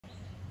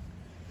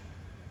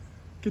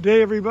Good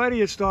day,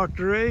 everybody. It's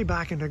Dr. A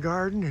back in the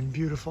garden in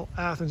beautiful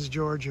Athens,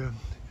 Georgia.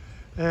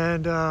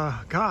 And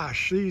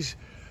gosh, these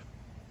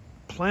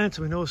plants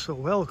we know so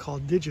well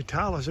called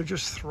Digitalis are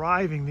just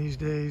thriving these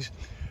days.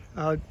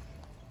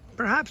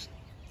 Perhaps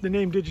the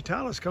name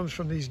Digitalis comes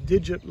from these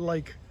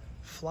digit-like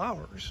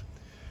flowers.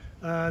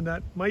 And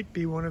that might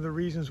be one of the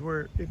reasons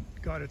where it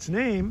got its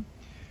name.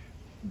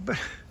 But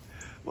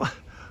well,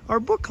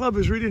 our book club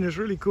is reading this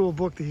really cool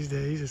book these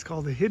days. It's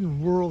called The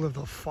Hidden World of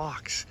the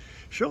Fox.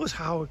 Shows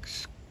how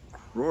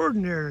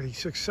extraordinarily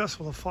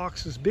successful a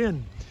fox has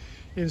been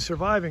in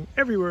surviving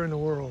everywhere in the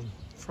world,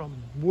 from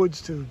woods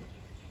to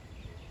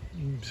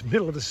the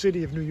middle of the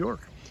city of New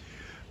York.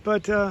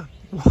 But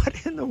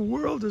what in the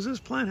world does this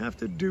plant have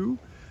to do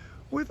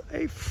with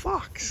a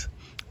fox?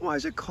 Why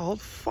is it called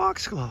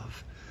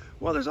foxglove?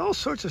 Well, there's all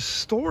sorts of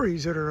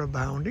stories that are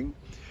abounding,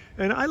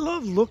 and I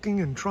love looking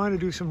and trying to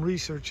do some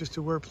research as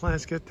to where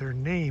plants get their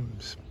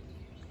names.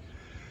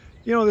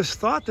 You know, there's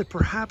thought that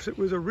perhaps it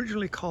was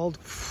originally called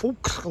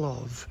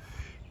foxglove.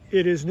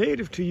 It is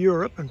native to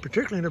Europe, and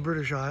particularly in the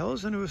British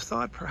Isles, and it was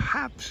thought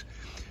perhaps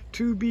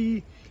to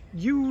be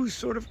used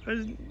sort of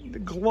as the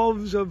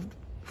gloves of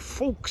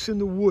folks in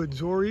the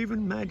woods or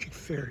even magic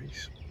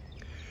fairies.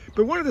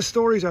 But one of the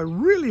stories I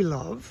really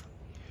love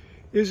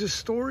is a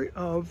story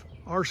of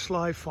our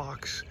sly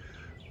fox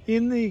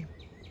in the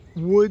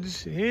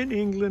woods in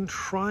England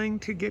trying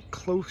to get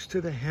close to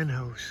the hen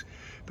house.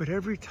 But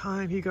every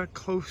time he got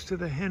close to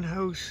the hen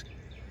house,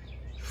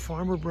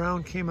 Farmer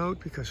Brown came out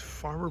because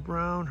Farmer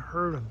Brown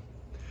heard him.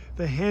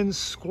 The hens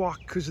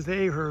squawked because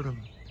they heard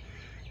him.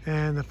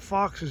 And the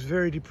fox was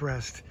very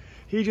depressed.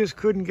 He just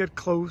couldn't get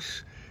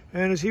close.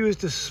 And as he was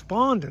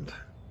despondent,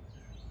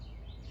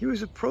 he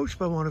was approached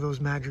by one of those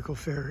magical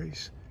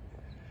fairies.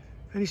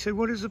 And he said,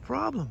 "What is the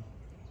problem?"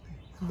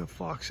 And the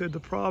fox said, "The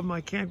problem,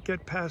 I can't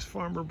get past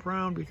Farmer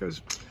Brown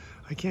because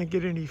I can't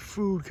get any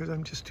food because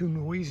I'm just too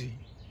noisy."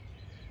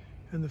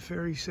 And the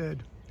fairy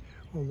said,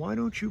 "Well, why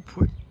don't you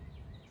put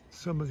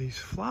some of these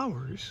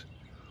flowers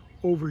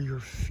over your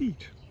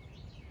feet?"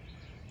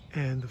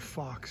 And the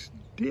fox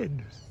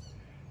did.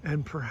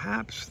 And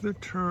perhaps the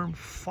term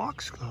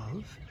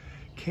foxglove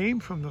came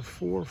from the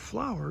 4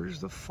 flowers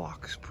the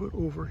fox put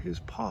over his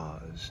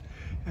paws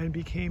and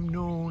became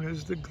known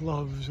as the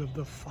gloves of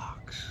the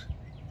fox.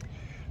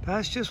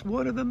 That's just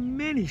one of the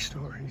many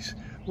stories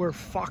where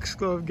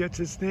foxglove gets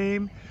its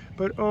name.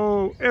 But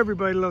oh,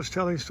 everybody loves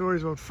telling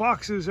stories about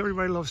foxes.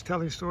 Everybody loves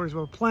telling stories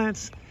about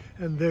plants.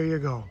 And there you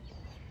go.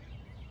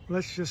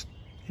 Let's just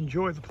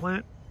enjoy the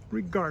plant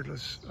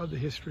regardless of the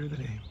history of the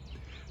name.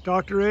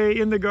 Dr. A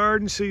in the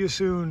garden. See you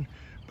soon.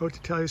 About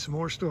to tell you some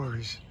more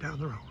stories down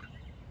the road.